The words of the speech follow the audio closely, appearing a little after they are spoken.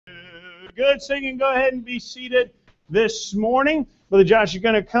Good singing. Go ahead and be seated this morning. Brother Josh is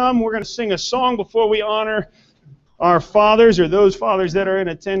going to come. We're going to sing a song before we honor our fathers, or those fathers that are in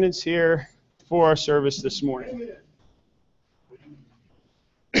attendance here for our service this morning.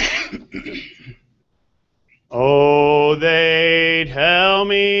 Oh, they tell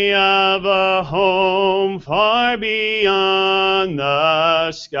me of a home far beyond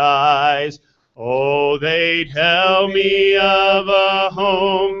the skies. Oh, they tell me of a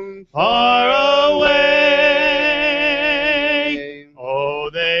home far away. Oh,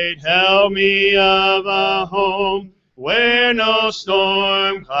 they tell me of a home where no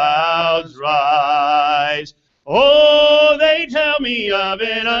storm clouds rise. Oh, they tell me of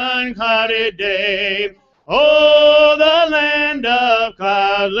an unclouded day. Oh, the land of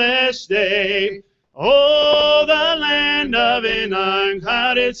cloudless day. Oh, the land of an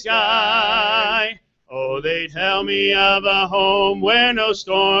unclouded sky. Oh, they tell me of a home where no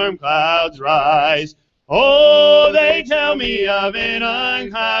storm clouds rise. Oh, they tell me of an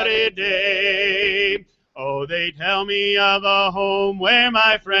unclouded day. Oh, they tell me of a home where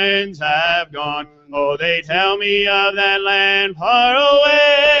my friends have gone. Oh, they tell me of that land far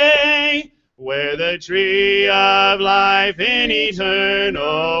away, where the tree of life in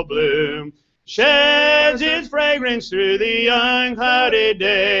eternal bloom sheds its fragrance through the unclouded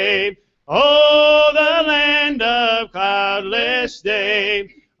day. Oh, the land of cloudless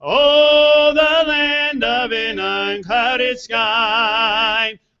day. Oh, the land of an unclouded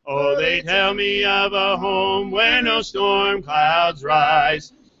sky. Oh, they tell me of a home where no storm clouds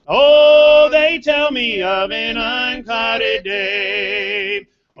rise. Oh, they tell me of an unclouded day.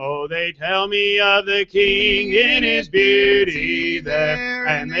 Oh, they tell me of the King in his beauty there,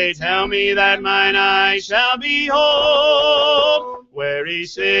 and they tell me that mine eyes shall behold, where he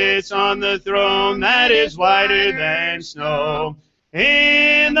sits on the throne that is whiter than snow,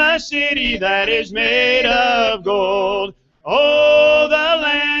 in the city that is made of gold. Oh, the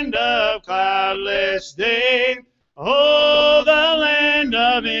land of cloudless day. Oh, the land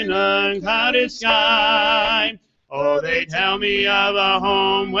of an unclouded sky. Oh, they tell me of a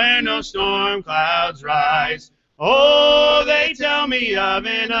home where no storm clouds rise. Oh, they tell me of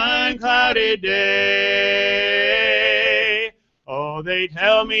an unclouded day. Oh, they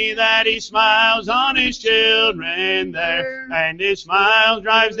tell me that he smiles on his children there, and his smile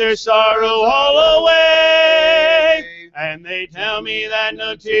drives their sorrow all away. And they tell me that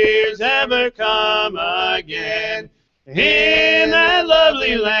no tears ever come again in that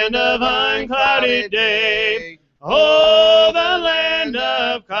lovely land of unclouded day. Oh, the land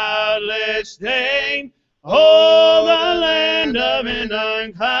of cloudless day. Oh, the land of an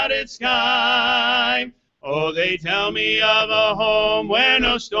unclouded sky. Oh, they tell me of a home where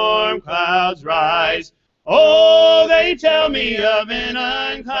no storm clouds rise. Oh, they tell me of an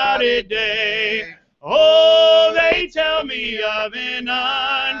unclouded day. Oh, they tell me of an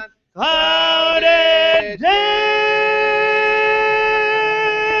unclouded day.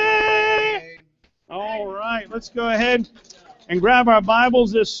 All right, let's go ahead and grab our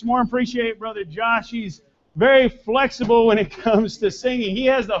Bibles this morning. Appreciate Brother Josh. He's very flexible when it comes to singing. He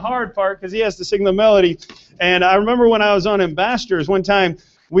has the hard part because he has to sing the melody. And I remember when I was on Ambassadors one time,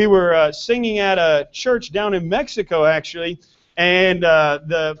 we were singing at a church down in Mexico, actually. And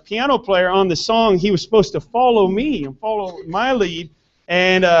the piano player on the song, he was supposed to follow me and follow my lead.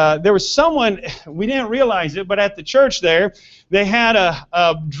 And there was someone, we didn't realize it, but at the church there, they had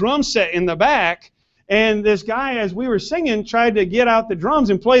a drum set in the back. And this guy, as we were singing, tried to get out the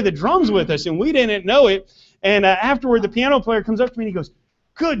drums and play the drums with us. And we didn't know it. And afterward, the piano player comes up to me and he goes,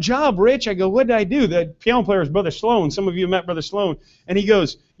 "Good job, Rich." I go, "What did I do?" The piano player is Brother Sloan. Some of you met Brother Sloan. And he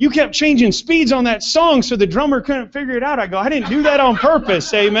goes, "You kept changing speeds on that song so the drummer couldn't figure it out." I go, "I didn't do that on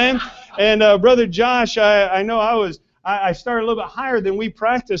purpose." Amen. And Brother Josh, I know I started a little bit higher than we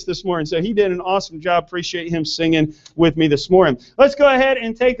practiced this morning, so he did an awesome job. Appreciate him singing with me this morning. Let's go ahead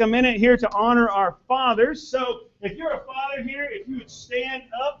and take a minute here to honor our fathers. So if you're a father here, if you would stand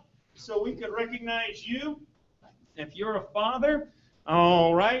up so we could recognize you. If you're a father,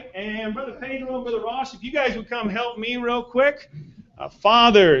 all right. And Brother Pedro and Brother Ross, if you guys would come help me real quick.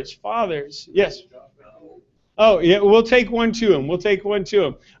 Fathers, yes. Oh, yeah, we'll take one to him.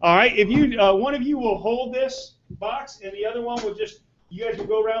 All right, if you, one of you will hold this box, and the other one will just, you guys will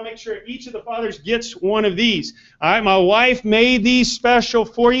go around, make sure each of the fathers gets one of these. All right, my wife made these special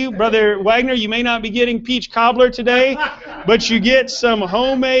for you. Brother Wagner, you may not be getting peach cobbler today, but you get some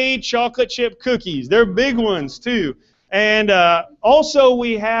homemade chocolate chip cookies. They're big ones, too. And also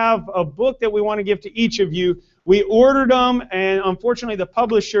we have a book that we want to give to each of you. We ordered them, and unfortunately the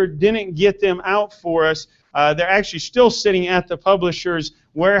publisher didn't get them out for us. They're actually still sitting at the publisher's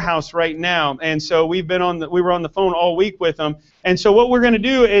warehouse right now. And so we were on the phone all week with them. And so what we're going to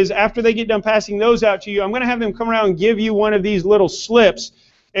do is after they get done passing those out to you, I'm going to have them come around and give you one of these little slips.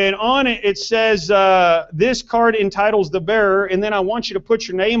 And on it, it says, this card entitles the bearer, and then I want you to put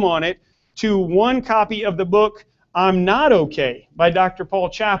your name on it to one copy of the book, I'm Not Okay, by Dr. Paul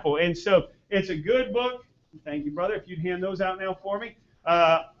Chappell. And so it's a good book. Thank you, brother, if you'd hand those out now for me.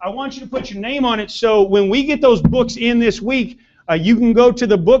 I want you to put your name on it so when we get those books in this week, you can go to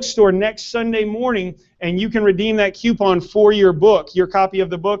the bookstore next Sunday morning and you can redeem that coupon for your book, your copy of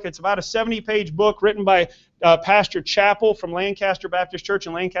the book. It's about a 70-page book written by Pastor Chappell from Lancaster Baptist Church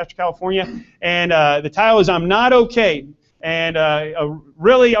in Lancaster, California. And the title is I'm Not Okay. And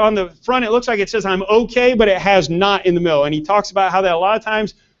really on the front it looks like it says I'm okay, but it has not in the middle. And he talks about how that a lot of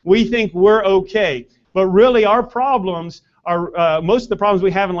times we think we're okay. But really our problems are, most of the problems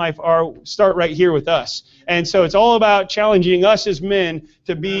we have in life start right here with us. And so it's all about challenging us as men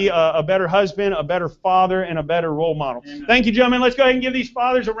to be a better husband, a better father, and a better role model. Amen. Thank you, gentlemen. Let's go ahead and give these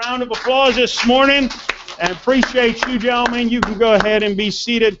fathers a round of applause this morning. And appreciate you, gentlemen. You can go ahead and be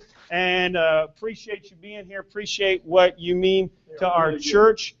seated. And appreciate you being here. Appreciate what you mean to our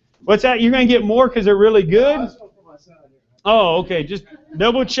church. What's that? You're going to get more because they're really good? Oh, okay. Just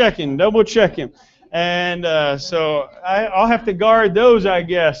double checking. And so I'll have to guard those, I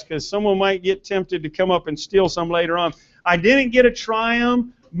guess, because someone might get tempted to come up and steal some later on. I didn't get to try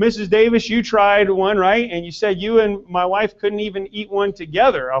them. Mrs. Davis, you tried one, right? And you said you and my wife couldn't even eat one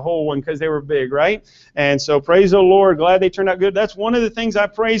together, a whole one, because they were big, right? And so praise the Lord. Glad they turned out good. That's one of the things I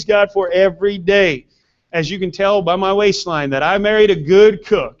praise God for every day. As you can tell by my waistline, that I married a good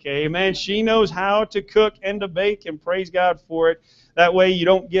cook. Amen. She knows how to cook and to bake, and praise God for it. That way you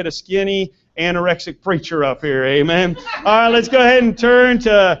don't get a skinny, anorexic preacher up here. Amen. All right, let's go ahead and turn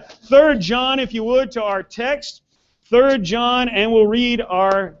to 3 John, if you would, to our text. 3 John, and we'll read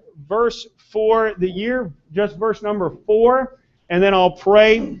our verse for the year, just verse number 4, and then I'll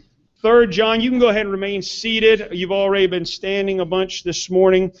pray. 3 John, you can go ahead and remain seated. You've already been standing a bunch this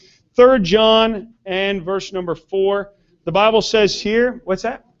morning. 3 John and verse number 4. The Bible says here, what's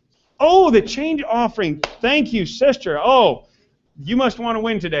that? Oh, the change offering. Thank you, sister. Oh, you must want to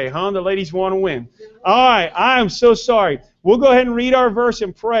win today, huh? The ladies want to win. All right, I am so sorry. We'll go ahead and read our verse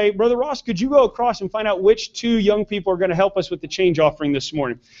and pray. Brother Ross, could you go across and find out which 2 young people are going to help us with the change offering this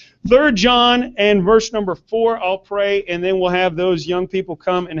morning? 3 John and verse number 4, I'll pray, and then we'll have those young people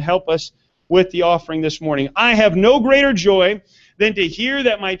come and help us with the offering this morning. I have no greater joy than to hear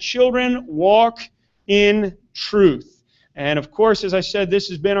that my children walk in truth. And of course, as I said, this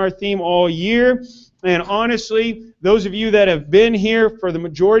has been our theme all year. And honestly, those of you that have been here for the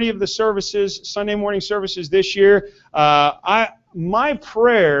majority of the services, Sunday morning services this year, my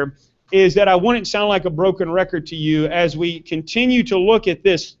prayer is that I wouldn't sound like a broken record to you as we continue to look at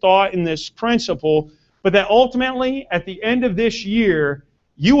this thought and this principle, but that ultimately, at the end of this year,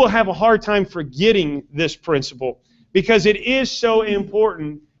 you will have a hard time forgetting this principle because it is so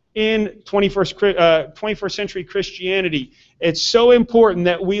important in 21st century Christianity. It's so important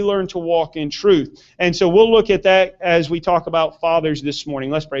that we learn to walk in truth. And so we'll look at that as we talk about fathers this morning.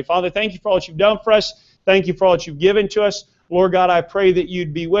 Let's pray. Father, thank you for all that you've done for us. Thank you for all that you've given to us. Lord God, I pray that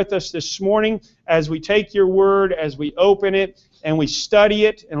you'd be with us this morning as we take your word, as we open it, and we study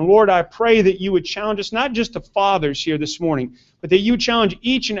it. And Lord, I pray that you would challenge us, not just the fathers here this morning, but that you would challenge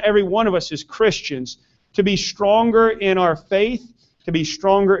each and every one of us as Christians to be stronger in our faith, to be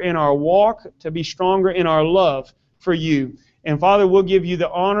stronger in our walk, to be stronger in our love for you. And Father, we'll give you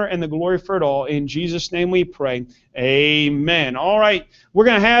the honor and the glory for it all. In Jesus' name we pray. Amen. All right, we're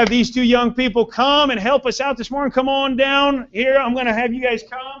going to have these 2 young people come and help us out this morning. Come on down here. I'm going to have you guys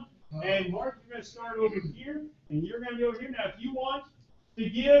come. And Mark, you're going to start over here, and you're going to be over here. Now, if you want to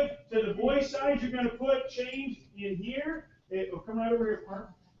give to the boys' side, you're going to put change in here. It'll come right over here,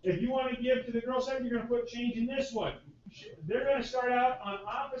 Mark. If you want to give to the girls' side, you're going to put change in this one. They're going to start out on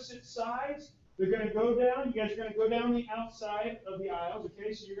opposite sides. They're going to go down. You guys are going to go down the outside of the aisles,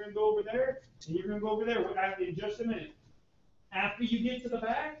 okay? So you're going to go over there, and you're going to go over there in just a minute. After you get to the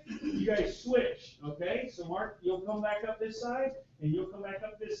back, you guys switch, okay? So Mark, you'll come back up this side, and you'll come back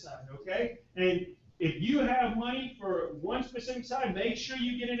up this side, okay? And if you have money for one specific side, make sure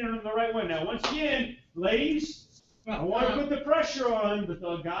you get it on the right one. Now, once again, ladies, I want to put the pressure on, but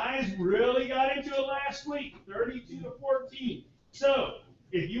the guys really got into it last week, 32-14. So,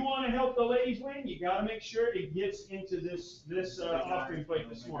 if you want to help the ladies win, you got to make sure it gets into this offering plate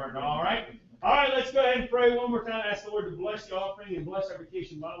this morning. All right? All right, let's go ahead and pray one more time. Ask the Lord to bless the offering and bless our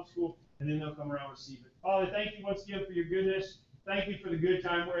Vacation Bible School, and then they'll come around and receive it. Father, thank you once again for your goodness. Thank you for the good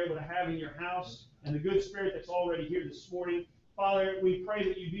time we're able to have in your house. and the good spirit that's already here this morning. Father, we pray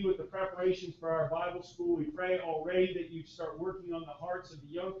that you be with the preparations for our Bible school. We pray already that you start working on the hearts of the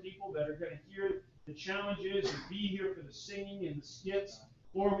young people that are going to hear the challenges and be here for the singing and the skits.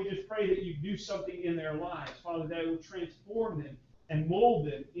 Lord, we just pray that you do something in their lives, Father, that will transform them and mold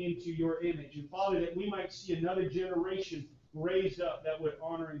them into your image. And Father, that we might see another generation raised up that would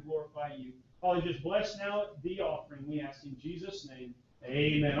honor and glorify you. Father, just bless now the offering, we ask in Jesus' name.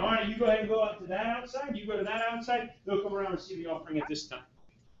 Amen. All right, you go ahead and go out to that outside. You go to that outside. They'll come around and see the offering at this time.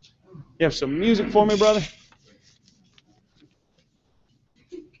 You have some music for me, brother?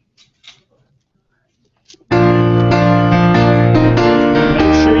 Make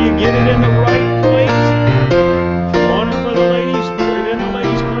sure you get it in the right place. Want it for the ladies? Put it in the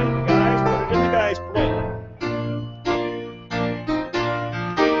ladies' plate. The guys, put it in the guys' plate.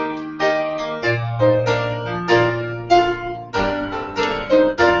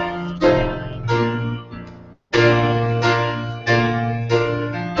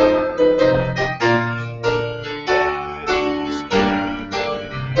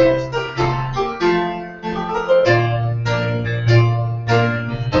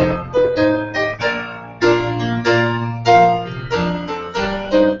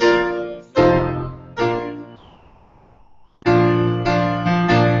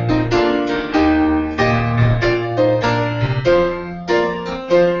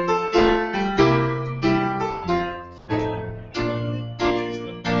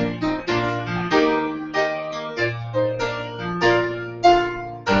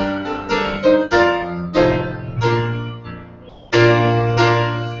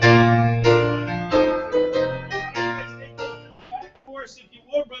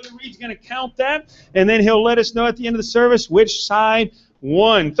 Count that, and then he'll let us know at the end of the service which side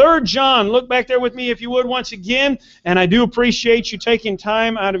won. 3 John, look back there with me if you would once again, and I do appreciate you taking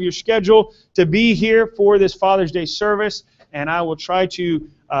time out of your schedule to be here for this Father's Day service, and I will try to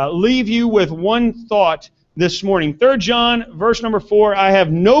leave you with one thought this morning. 3 John, verse number 4, I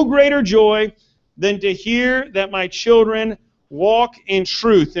have no greater joy than to hear that my children walk in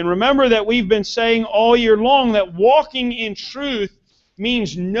truth. And remember that we've been saying all year long that walking in truth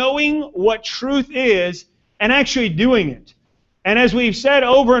means knowing what truth is and actually doing it. And as we've said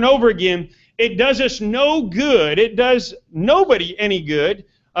over and over again, it does us no good, it does nobody any good,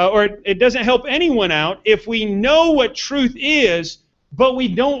 or it doesn't help anyone out if we know what truth is, but we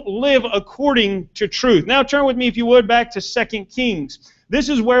don't live according to truth. Now turn with me, if you would, back to 2 Kings. This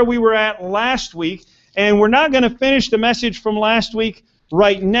is where we were at last week, and we're not going to finish the message from last week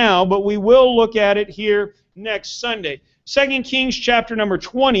right now, but we will look at it here next Sunday. 2 Kings chapter number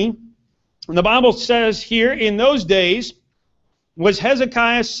 20, and the Bible says here, in those days was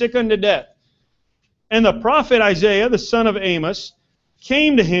Hezekiah sick unto death. And the prophet Isaiah, the son of Amos,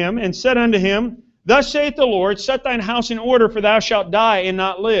 came to him and said unto him, Thus saith the Lord, Set thine house in order, for thou shalt die and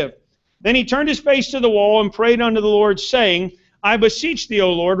not live. Then he turned his face to the wall and prayed unto the Lord, saying, I beseech thee,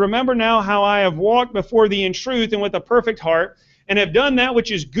 O Lord, remember now how I have walked before thee in truth and with a perfect heart, and have done that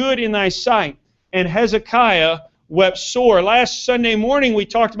which is good in thy sight. And Hezekiah wept sore. Last Sunday morning we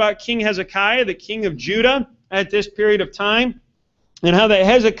talked about King Hezekiah, the king of Judah at this period of time, and how that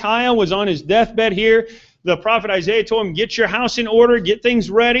Hezekiah was on his deathbed here. The prophet Isaiah told him, get your house in order, get things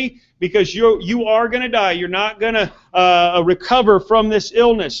ready, because you are going to die. You're not going to recover from this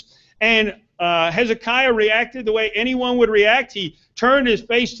illness. And Hezekiah reacted the way anyone would react. He turned his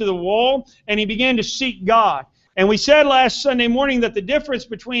face to the wall, and he began to seek God. And we said last Sunday morning that the difference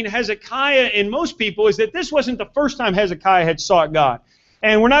between Hezekiah and most people is that this wasn't the first time Hezekiah had sought God.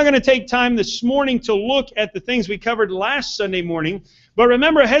 And we're not going to take time this morning to look at the things we covered last Sunday morning. But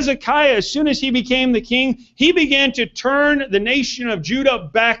remember, Hezekiah, as soon as he became the king, he began to turn the nation of Judah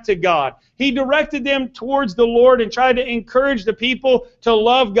back to God. He directed them towards the Lord and tried to encourage the people to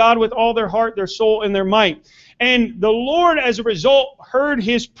love God with all their heart, their soul, and their might. And the Lord, as a result, heard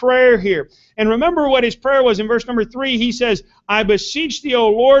his prayer here. And remember what his prayer was in verse number 3. He says, I beseech thee, O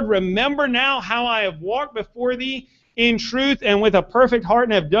Lord, remember now how I have walked before thee in truth and with a perfect heart,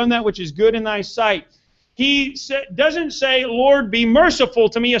 and have done that which is good in thy sight. He doesn't say, Lord, be merciful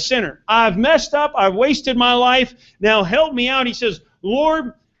to me, a sinner. I've messed up. I've wasted my life. Now help me out. He says,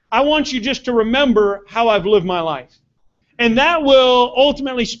 Lord, I want you just to remember how I've lived my life. And that will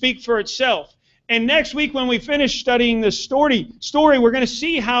ultimately speak for itself. And next week when we finish studying this story, we're going to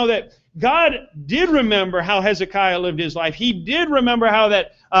see how that God did remember how Hezekiah lived his life. He did remember how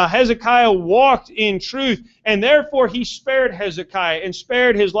that Hezekiah walked in truth, and therefore he spared Hezekiah and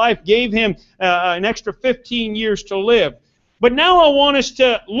spared his life, gave him an extra 15 years to live. But now I want us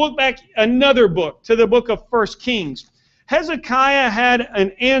to look back another book, to the book of 1 Kings. Hezekiah had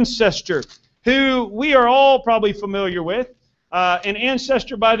an ancestor who we are all probably familiar with, an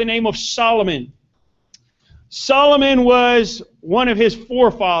ancestor by the name of Solomon. Solomon was one of his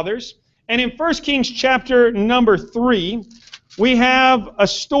forefathers. And in 1 Kings chapter number 3, we have a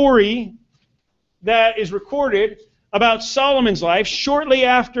story that is recorded about Solomon's life shortly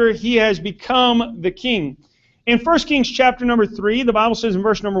after he has become the king. In 1 Kings chapter number 3, the Bible says in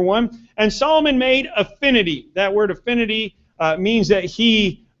verse number 1, and Solomon made affinity. That word affinity means that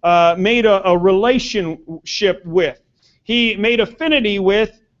he made a relationship with. He made affinity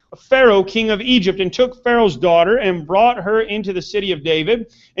with Pharaoh, king of Egypt, and took Pharaoh's daughter and brought her into the city of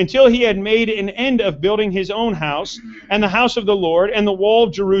David until he had made an end of building his own house and the house of the Lord and the wall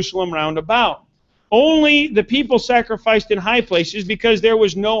of Jerusalem round about. Only the people sacrificed in high places because there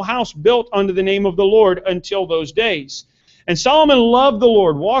was no house built unto the name of the Lord until those days. And Solomon loved the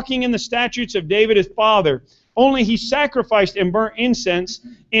Lord, walking in the statutes of David his father. Only he sacrificed and burnt incense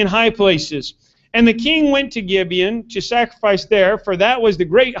in high places. And the king went to Gibeon to sacrifice there, for that was the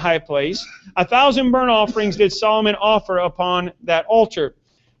great high place. 1,000 burnt offerings did Solomon offer upon that altar.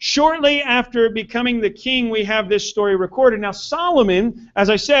 Shortly after becoming the king, we have this story recorded. Now Solomon, as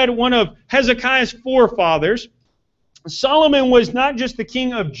I said, one of Hezekiah's forefathers, Solomon was not just the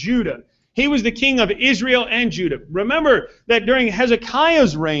king of Judah. He was the king of Israel and Judah. Remember that during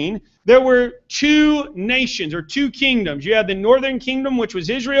Hezekiah's reign, there were two nations, or two kingdoms. You had the northern kingdom, which was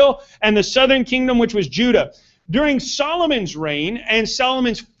Israel, and the southern kingdom, which was Judah. During Solomon's reign, and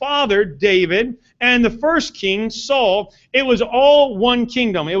Solomon's father, David, and the first king, Saul, it was all one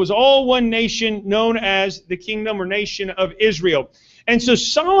kingdom. It was all one nation known as the kingdom or nation of Israel. And so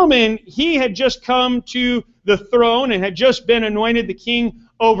Solomon, he had just come to the throne and had just been anointed the king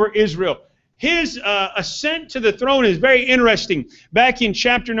over Israel. His ascent to the throne is very interesting. Back in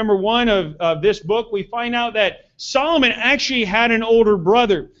chapter number 1 of this book, we find out that Solomon actually had an older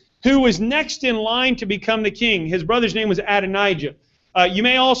brother who was next in line to become the king. His brother's name was Adonijah. You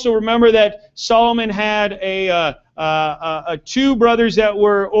may also remember that Solomon had two brothers that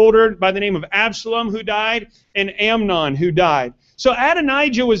were older by the name of Absalom, who died, and Amnon, who died. So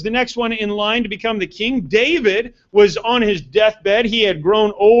Adonijah was the next one in line to become the king. David was on his deathbed. He had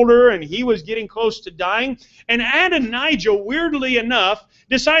grown older and he was getting close to dying. And Adonijah, weirdly enough,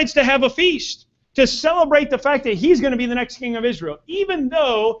 decides to have a feast to celebrate the fact that he's going to be the next king of Israel, even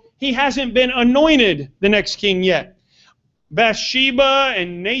though he hasn't been anointed the next king yet. Bathsheba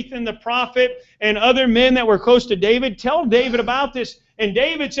and Nathan the prophet and other men that were close to David tell David about this. And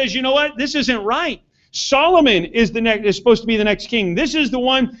David says, you know what? This isn't right. Solomon is supposed to be the next king. This is the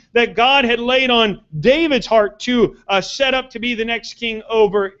one that God had laid on David's heart to set up to be the next king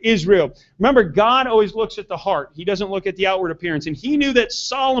over Israel. Remember, God always looks at the heart. He doesn't look at the outward appearance. And he knew that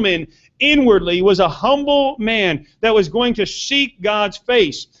Solomon inwardly was a humble man that was going to seek God's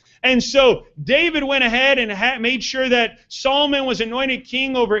face. And so David went ahead and made sure that Solomon was anointed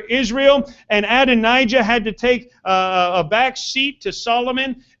king over Israel, and Adonijah had to take a back seat to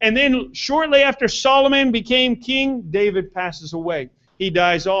Solomon. And then shortly after Solomon became king, David passes away. He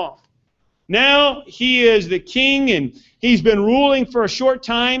dies off. Now he is the king, and he's been ruling for a short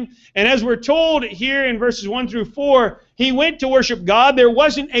time. And as we're told here in verses 1 through 4, he went to worship God. There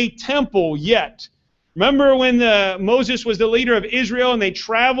wasn't a temple yet. Remember when Moses was the leader of Israel and they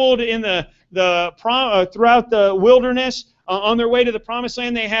traveled in throughout the wilderness on their way to the promised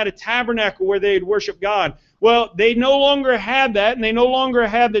land? They had a tabernacle where they'd worship God. Well, they no longer had that, and they no longer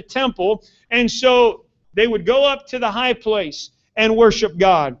had the temple, and so they would go up to the high place and worship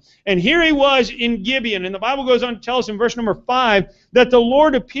God. And here he was in Gibeon, and the Bible goes on to tell us in verse number 5 that the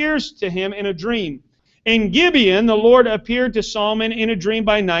Lord appears to him in a dream. In Gibeon, the Lord appeared to Solomon in a dream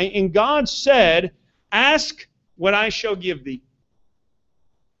by night, and God said, "Ask what I shall give thee."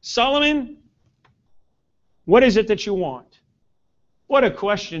 Solomon, what is it that you want? What a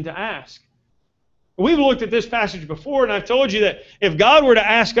question to ask. We've looked at this passage before, and I've told you that if God were to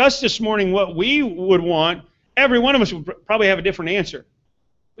ask us this morning what we would want, every one of us would probably have a different answer.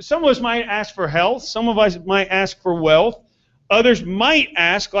 Some of us might ask for health. Some of us might ask for wealth. Others might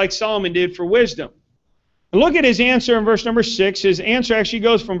ask, like Solomon did, for wisdom. And look at his answer in verse number 6. His answer actually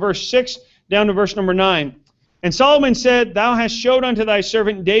goes from verse 6 down to verse number 9. And Solomon said, "Thou hast showed unto thy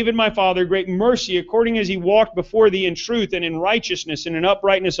servant David my father great mercy, according as he walked before thee in truth and in righteousness and in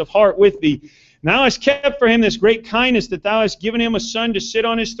uprightness of heart with thee. And thou hast kept for him this great kindness, that thou hast given him a son to sit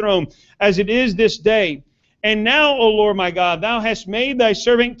on his throne, as it is this day. And now, O Lord my God, thou hast made thy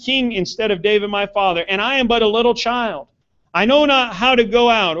servant king instead of David my father, and I am but a little child. I know not how to go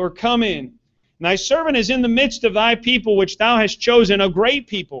out or come in. And thy servant is in the midst of thy people, which thou hast chosen, a great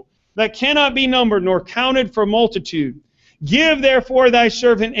people, that cannot be numbered nor counted for multitude. Give therefore thy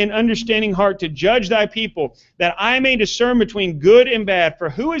servant an understanding heart to judge thy people, that I may discern between good and bad. For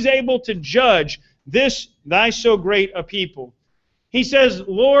who is able to judge this thy so great a people? He says,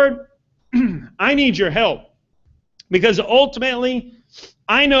 Lord, I need your help. Because ultimately,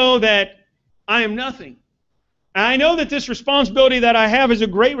 I know that I am nothing. I know that this responsibility that I have is a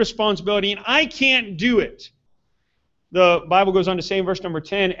great responsibility, and I can't do it. The Bible goes on to say in verse number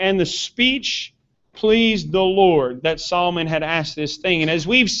 10, and the speech pleased the Lord that Solomon had asked this thing. And as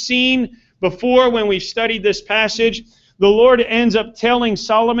we've seen before when we've studied this passage, the Lord ends up telling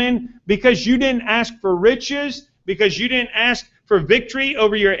Solomon, because you didn't ask for riches, because you didn't ask for victory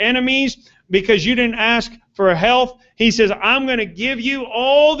over your enemies, because you didn't ask for health, He says, I'm going to give you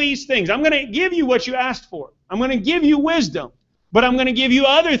all these things. I'm going to give you what you asked for. I'm going to give you wisdom, but I'm going to give you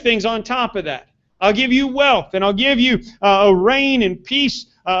other things on top of that. I'll give you wealth, and I'll give you a reign and peace,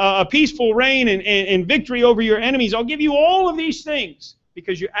 a peaceful reign and victory over your enemies. I'll give you all of these things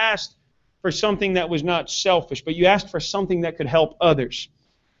because you asked for something that was not selfish, but you asked for something that could help others.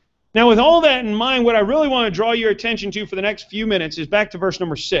 Now, with all that in mind, what I really want to draw your attention to for the next few minutes is back to verse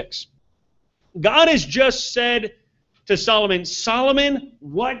number 6. God has just said to Solomon, Solomon,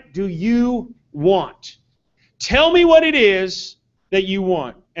 what do you want? Tell me what it is that you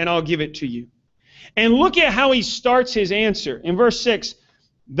want, and I'll give it to you. And look at how he starts his answer. In verse 6,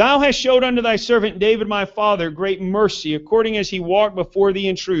 Thou hast showed unto thy servant David my father great mercy, according as he walked before thee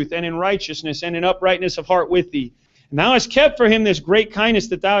in truth, and in righteousness, and in uprightness of heart with thee. And thou hast kept for him this great kindness,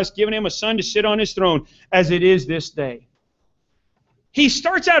 that thou hast given him a son to sit on his throne, as it is this day. He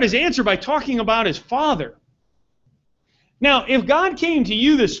starts out his answer by talking about his father. Now, if God came to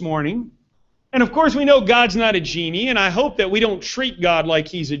you this morning, and of course we know God's not a genie, and I hope that we don't treat God like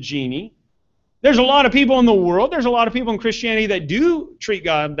He's a genie. There's a lot of people in the world, there's a lot of people in Christianity that do treat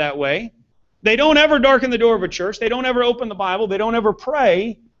God that way. They don't ever darken the door of a church, they don't ever open the Bible, they don't ever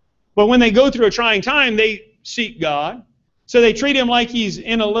pray, but when they go through a trying time, they seek God. So they treat Him like He's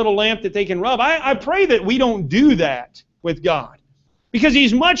in a little lamp that they can rub. I pray that we don't do that with God. Because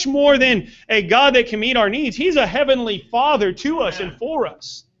He's much more than a God that can meet our needs. He's a heavenly Father to us and for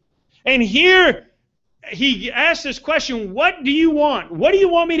us. And here He asks this question, what do you want? What do you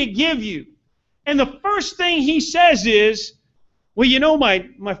want me to give you? And the first thing He says is, well, you know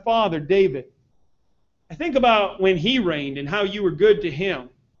my father, David. I think about when he reigned and how you were good to him.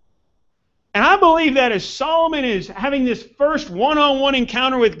 And I believe that as Solomon is having this first one-on-one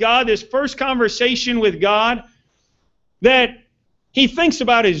encounter with God, this first conversation with God, that he thinks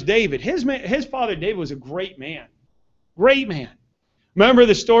about his David. His father David was a great man. Great man. Remember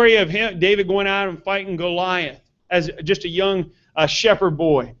the story of David going out and fighting Goliath as just a young shepherd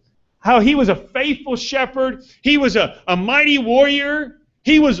boy. How he was a faithful shepherd. He was a mighty warrior.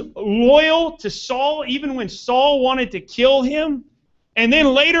 He was loyal to Saul even when Saul wanted to kill him. And then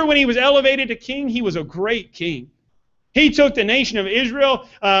later when he was elevated to king, he was a great king. He took the nation of Israel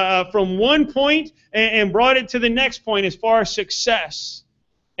from one point and brought it to the next point as far as success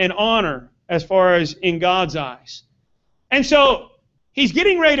and honor as far as in God's eyes. And so he's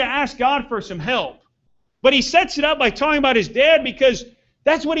getting ready to ask God for some help. But he sets it up by talking about his dad because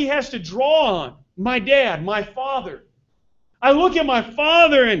that's what he has to draw on. My dad, my father. I look at my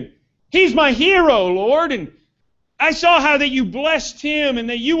father and he's my hero, Lord, and I saw how that you blessed him and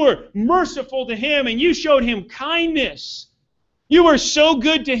that you were merciful to him and you showed him kindness. You were so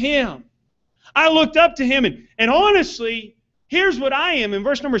good to him. I looked up to him and honestly, here's what I am. In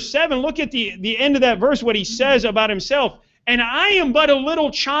verse number 7, look at the end of that verse, what he says about himself. And I am but a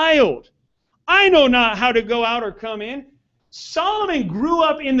little child. I know not how to go out or come in. Solomon grew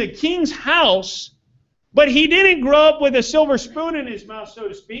up in the king's house, but he didn't grow up with a silver spoon in his mouth, so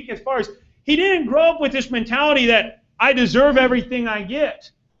to speak, as far as he didn't grow up with this mentality that I deserve everything I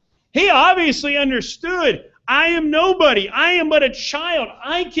get. He obviously understood, I am nobody. I am but a child.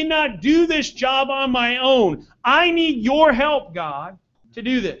 I cannot do this job on my own. I need your help, God, to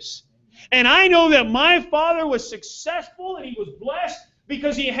do this. And I know that my father was successful and he was blessed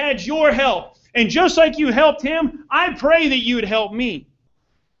because he had your help. And just like you helped him, I pray that you would help me.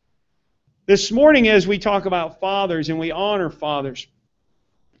 This morning as we talk about fathers and we honor fathers,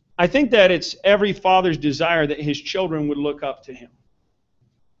 I think that it's every father's desire that his children would look up to him.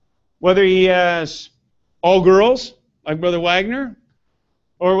 Whether he has all girls, like Brother Wagner,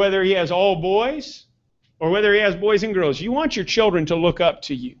 or whether he has all boys, or whether he has boys and girls, you want your children to look up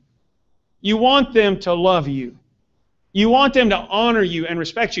to you. You want them to love you. You want them to honor you and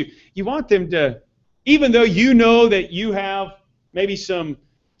respect you. You want them to, even though you know that you have maybe some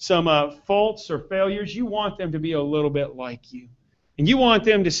faults or failures, you want them to be a little bit like you. And you want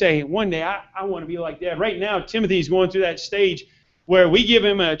them to say, one day, I want to be like Dad. Right now, Timothy's going through that stage where we give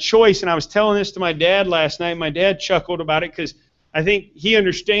him a choice. And I was telling this to my dad last night. My dad chuckled about it because I think he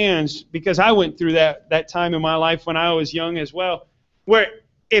understands, because I went through that time in my life when I was young as well, where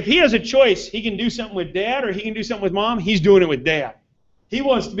if he has a choice, he can do something with Dad or he can do something with Mom, he's doing it with Dad. He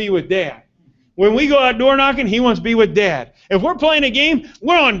wants to be with Dad. When we go out door knocking, he wants to be with Dad. If we're playing a game,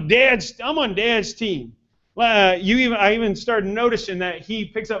 I'm on Dad's team. I even started noticing that he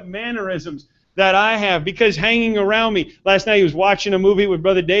picks up mannerisms that I have because hanging around me. Last night he was watching a movie with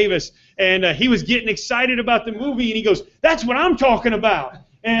Brother Davis, and he was getting excited about the movie, and he goes, "That's what I'm talking about."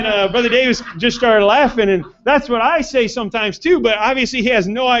 And Brother Davis just started laughing, and that's what I say sometimes too, but obviously he has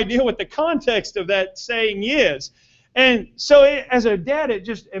no idea what the context of that saying is. And so as a dad,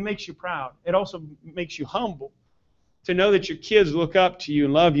 it makes you proud. It also makes you humble to know that your kids look up to you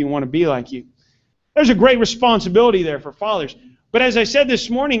and love you and want to be like you. There's a great responsibility there for fathers. But as I said this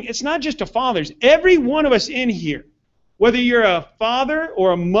morning, it's not just to fathers. Every one of us in here, whether you're a father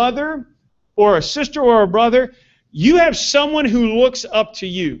or a mother or a sister or a brother, you have someone who looks up to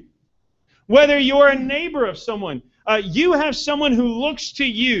you. Whether you're a neighbor of someone, you have someone who looks to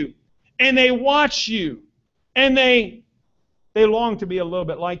you and they watch you and they long to be a little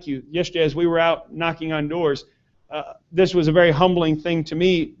bit like you. Yesterday as we were out knocking on doors, this was a very humbling thing to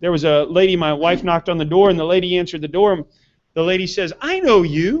me. There was a lady, my wife knocked on the door, and the lady answered the door. The lady says, "I know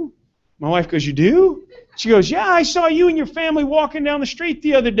you." My wife goes, "You do?" She goes, "Yeah, I saw you and your family walking down the street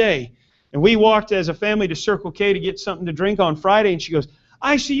the other day." And we walked as a family to Circle K to get something to drink on Friday, and she goes,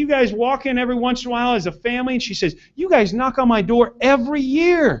 "I see you guys walking every once in a while as a family." And she says, "You guys knock on my door every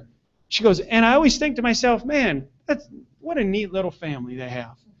year." She goes, and I always think to myself, man, what a neat little family they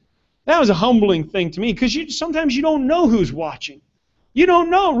have. That was a humbling thing to me because sometimes you don't know who's watching. You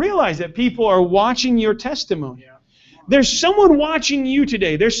don't realize that people are watching your testimony. There's someone watching you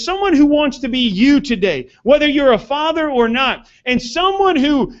today. There's someone who wants to be you today, whether you're a father or not. And someone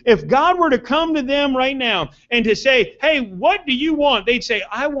who, if God were to come to them right now and to say, "Hey, what do you want?" They'd say,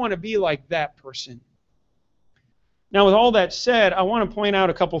 "I want to be like that person." Now, with all that said, I want to point out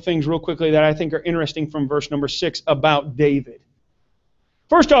a couple things real quickly that I think are interesting from verse number 6 about David.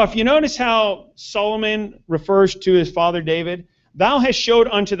 First off, you notice how Solomon refers to his father David? "Thou hast showed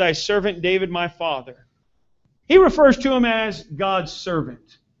unto thy servant David my father." He refers to him as God's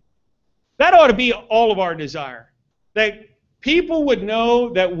servant. That ought to be all of our desire, that people would know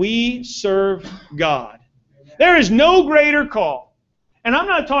that we serve God. There is no greater call. And I'm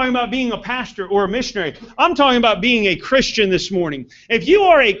not talking about being a pastor or a missionary. I'm talking about being a Christian this morning. If you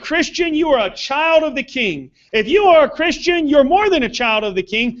are a Christian, you are a child of the King. If you are a Christian, you're more than a child of the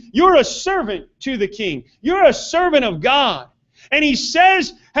King. You're a servant to the King. You're a servant of God. And he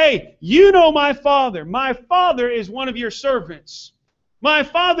says, "Hey, you know my father. My father is one of your servants. My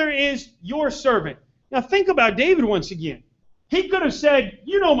father is your servant." Now think about David once again. He could have said,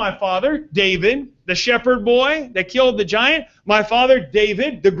 "You know my father, David, the shepherd boy that killed the giant. My father,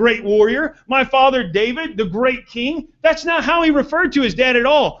 David, the great warrior. My father, David, the great king." That's not how he referred to his dad at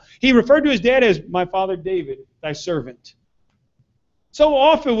all. He referred to his dad as, "My father, David, thy servant." So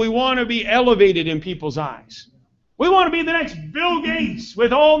often we want to be elevated in people's eyes. We want to be the next Bill Gates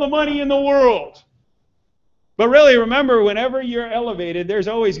with all the money in the world. But really, remember, whenever you're elevated, there's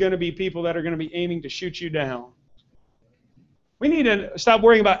always going to be people that are going to be aiming to shoot you down. We need to stop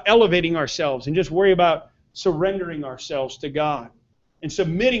worrying about elevating ourselves and just worry about surrendering ourselves to God and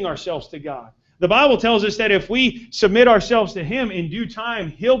submitting ourselves to God. The Bible tells us that if we submit ourselves to Him in due time,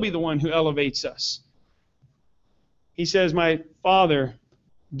 He'll be the one who elevates us. He says, "My father,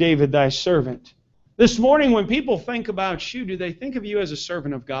 David, thy servant." This morning, when people think about you, do they think of you as a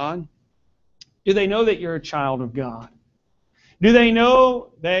servant of God? Do they know that you're a child of God? Do they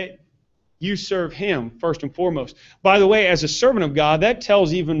know that you serve Him first and foremost? By the way, as a servant of God, that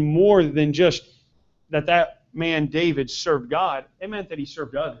tells even more than just that man David served God. It meant that he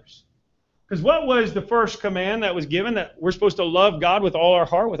served others. Because what was the first command that was given? That we're supposed to love God with all our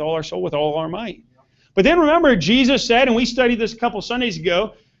heart, with all our soul, with all our might. But then remember, Jesus said, and we studied this a couple Sundays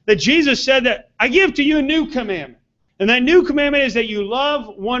ago, that Jesus said that I give to you a new commandment. And that new commandment is that you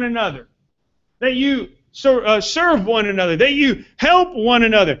love one another. That you serve one another. That you help one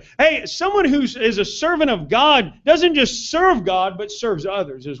another. Hey, someone who is a servant of God doesn't just serve God, but serves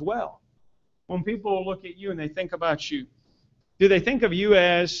others as well. When people look at you and they think about you, do they think of you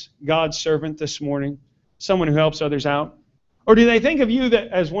as God's servant this morning? Someone who helps others out? Or do they think of you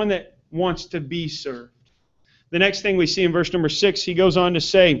as one that wants to be served? The next thing we see in verse number 6, he goes on to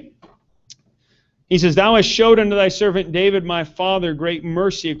say, He says, Thou hast showed unto thy servant David my father great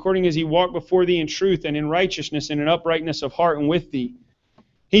mercy, according as he walked before thee in truth and in righteousness and in uprightness of heart and with thee.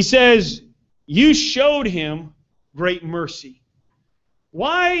 He says, you showed him great mercy.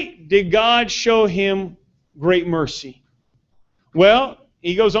 Why did God show him great mercy? Well,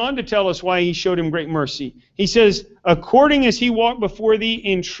 he goes on to tell us why he showed him great mercy. He says, according as he walked before thee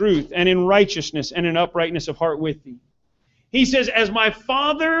in truth and in righteousness and in uprightness of heart with thee. He says, as my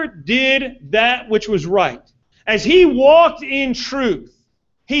father did that which was right, as he walked in truth,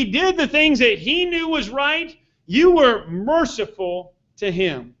 he did the things that he knew was right, you were merciful to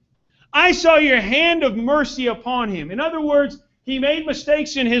him. I saw your hand of mercy upon him. In other words, he made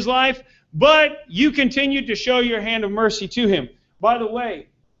mistakes in his life, but you continued to show your hand of mercy to him. By the way,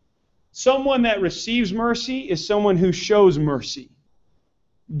 someone that receives mercy is someone who shows mercy.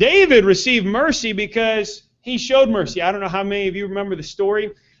 David received mercy because he showed mercy. I don't know how many of you remember the story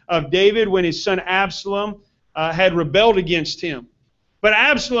of David when his son Absalom had rebelled against him. But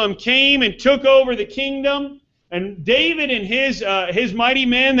Absalom came and took over the kingdom, and David and his mighty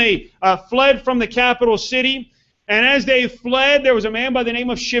men, they fled from the capital city. And as they fled, there was a man by the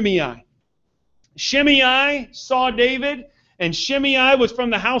name of Shimei. Shimei saw David, and Shimei was from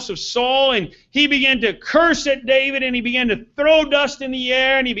the house of Saul, and he began to curse at David, and he began to throw dust in the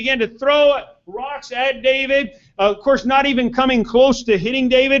air, and he began to throw rocks at David, of course not even coming close to hitting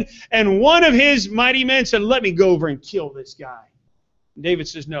David. And one of his mighty men said, let me go over and kill this guy. And David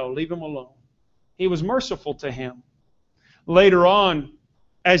says, no, leave him alone. He was merciful to him. Later on,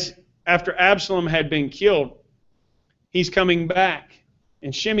 after Absalom had been killed, he's coming back.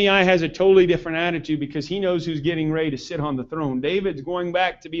 And Shimei has a totally different attitude because he knows who's getting ready to sit on the throne. David's going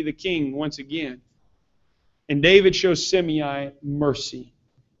back to be the king once again. And David shows Shimei mercy.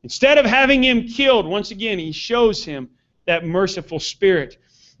 Instead of having him killed, once again, he shows him that merciful spirit.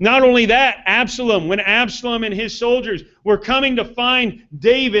 Not only that, when Absalom and his soldiers were coming to find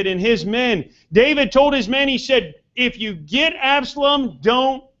David and his men, David told his men, he said, if you get Absalom,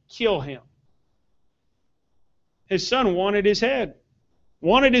 don't kill him. His son wanted his head,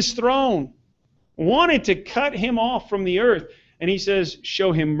 wanted his throne, wanted to cut him off from the earth. And he says,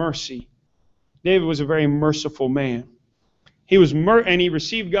 show him mercy. David was a very merciful man. And he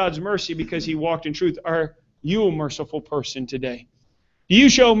received God's mercy because he walked in truth. Are you a merciful person today? Do you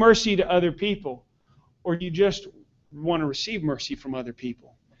show mercy to other people? Or do you just want to receive mercy from other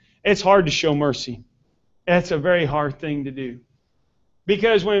people? It's hard to show mercy. That's a very hard thing to do.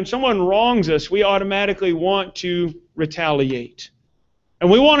 Because when someone wrongs us, we automatically want to retaliate. And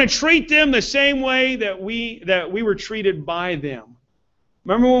we want to treat them the same way that we were treated by them.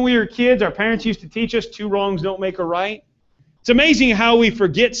 Remember when we were kids, our parents used to teach us 2 wrongs don't make a right? It's amazing how we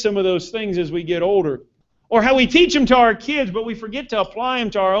forget some of those things as we get older. Or how we teach them to our kids, but we forget to apply them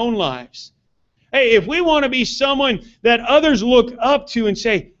to our own lives. Hey, if we want to be someone that others look up to and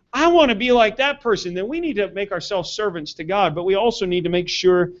say, I want to be like that person, then we need to make ourselves servants to God, but we also need to make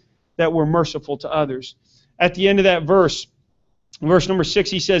sure that we're merciful to others. At the end of that verse number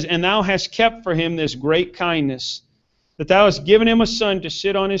 6, he says, and thou hast kept for him this great kindness, that thou hast given him a son to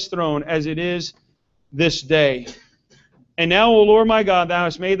sit on his throne, as it is this day. And now, O Lord my God, thou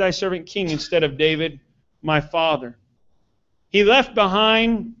hast made thy servant king instead of David, my father. He left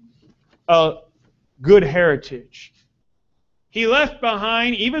behind a good heritage. He left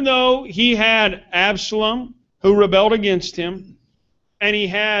behind, even though he had Absalom, who rebelled against him, and he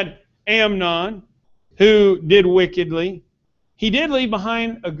had Amnon, who did wickedly, he did leave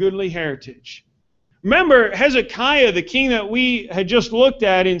behind a goodly heritage. Remember, Hezekiah, the king that we had just looked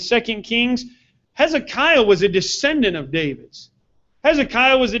at in 2 Kings, Hezekiah was a descendant of David's.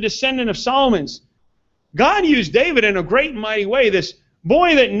 Hezekiah was a descendant of Solomon's. God used David in a great and mighty way, this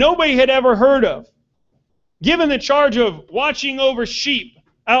boy that nobody had ever heard of, given the charge of watching over sheep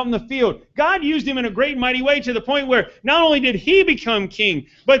out in the field. God used him in a great and mighty way to the point where not only did he become king,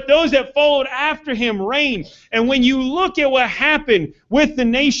 but those that followed after him reigned. And when you look at what happened with the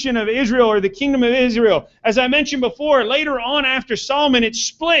nation of Israel or the kingdom of Israel, as I mentioned before, later on after Solomon, it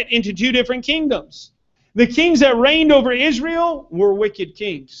split into 2 different kingdoms. The kings that reigned over Israel were wicked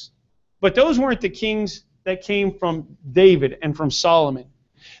kings. But those weren't the kings that came from David and from Solomon.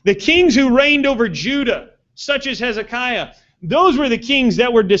 The kings who reigned over Judah, such as Hezekiah, those were the kings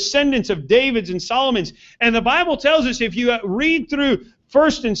that were descendants of David's and Solomon's. And the Bible tells us, if you read through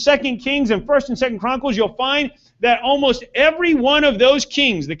 1st and 2nd Kings and 1st and 2nd Chronicles, you'll find that almost every one of those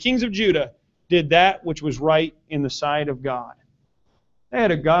kings, the kings of Judah, did that which was right in the sight of God. They had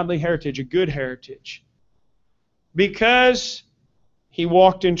a godly heritage, a good heritage. Because he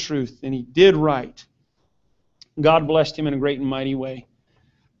walked in truth and he did right, God blessed him in a great and mighty way.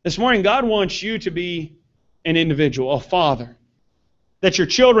 This morning, God wants you to be an individual, a father, that your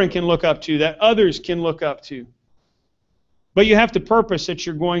children can look up to, that others can look up to. But you have to purpose that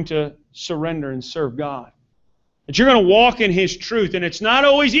you're going to surrender and serve God. That you're going to walk in His truth. And it's not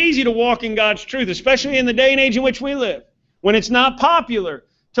always easy to walk in God's truth, especially in the day and age in which we live, when it's not popular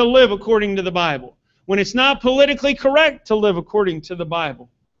to live according to the Bible, when it's not politically correct to live according to the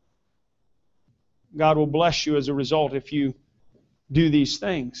Bible. God will bless you as a result if you do these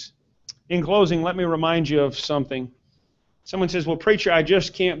things. In closing, let me remind you of something. Someone says, well, preacher, I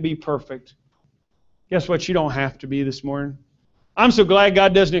just can't be perfect. Guess what? You don't have to be this morning. I'm so glad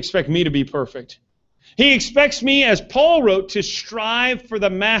God doesn't expect me to be perfect. He expects me, as Paul wrote, to strive for the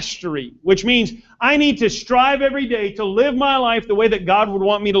mastery, which means I need to strive every day to live my life the way that God would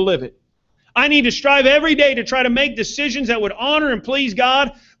want me to live it. I need to strive every day to try to make decisions that would honor and please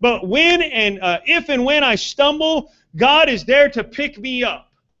God. But if and when I stumble, God is there to pick me up.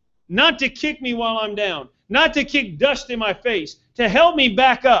 Not to kick me while I'm down. Not to kick dust in my face. To help me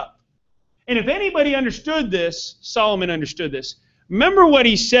back up. And if anybody understood this, Solomon understood this. Remember what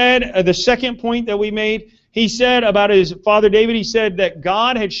he said, the second point that we made? He said about his father David, he said that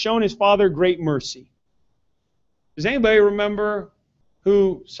God had shown his father great mercy. Does anybody remember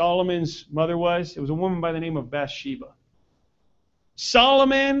who Solomon's mother was? It was a woman by the name of Bathsheba.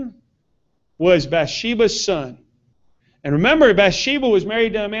 Solomon was Bathsheba's son. And remember, Bathsheba was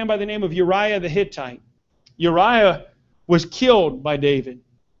married to a man by the name of Uriah the Hittite. Uriah was killed by David.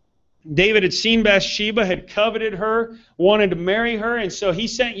 David had seen Bathsheba, had coveted her, wanted to marry her, and so he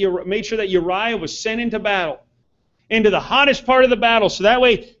made sure that Uriah was sent into battle, into the hottest part of the battle, so that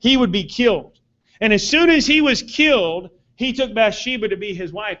way he would be killed. And as soon as he was killed, he took Bathsheba to be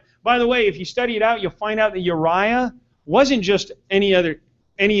his wife. By the way, if you study it out, you'll find out that Uriah wasn't just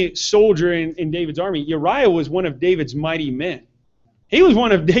any soldier in David's army. Uriah was one of David's mighty men. He was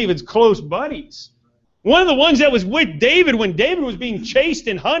one of David's close buddies. One of the ones that was with David when David was being chased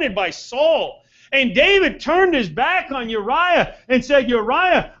and hunted by Saul. And David turned his back on Uriah and said,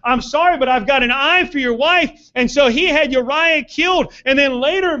 Uriah, I'm sorry, but I've got an eye for your wife. And so he had Uriah killed and then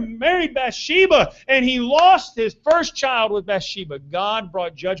later married Bathsheba. And he lost his first child with Bathsheba. God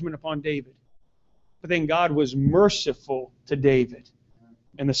brought judgment upon David. But then God was merciful to David.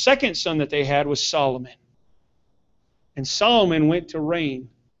 And the second son that they had was Solomon. And Solomon went to reign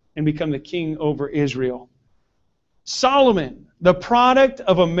and become the king over Israel. Solomon, the product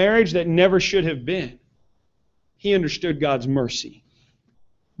of a marriage that never should have been. He understood God's mercy.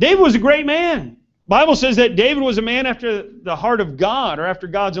 David was a great man. The Bible says that David was a man after the heart of God, or after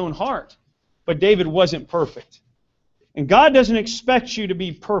God's own heart. But David wasn't perfect. And God doesn't expect you to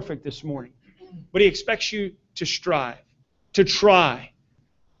be perfect this morning. But He expects you to strive, to try,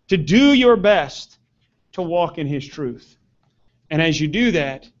 to do your best to walk in His truth. And as you do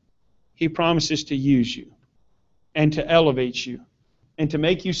that, He promises to use you and to elevate you and to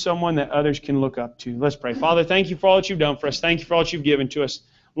make you someone that others can look up to. Let's pray. Father, thank you for all that you've done for us. Thank you for all that you've given to us.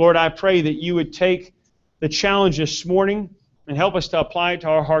 Lord, I pray that you would take the challenge this morning and help us to apply it to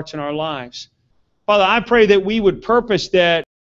our hearts and our lives. Father, I pray that we would purpose that